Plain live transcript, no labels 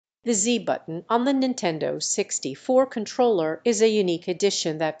The Z button on the Nintendo 64 controller is a unique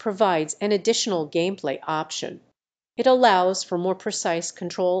addition that provides an additional gameplay option. It allows for more precise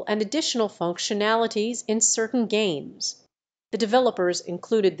control and additional functionalities in certain games. The developers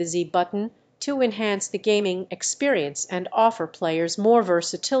included the Z button to enhance the gaming experience and offer players more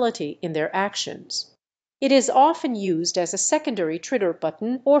versatility in their actions. It is often used as a secondary trigger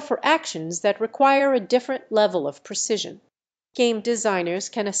button or for actions that require a different level of precision. Game designers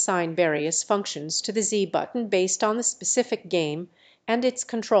can assign various functions to the Z button based on the specific game and its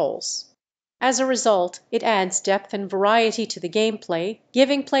controls. As a result, it adds depth and variety to the gameplay,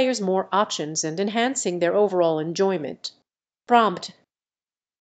 giving players more options and enhancing their overall enjoyment. Prompt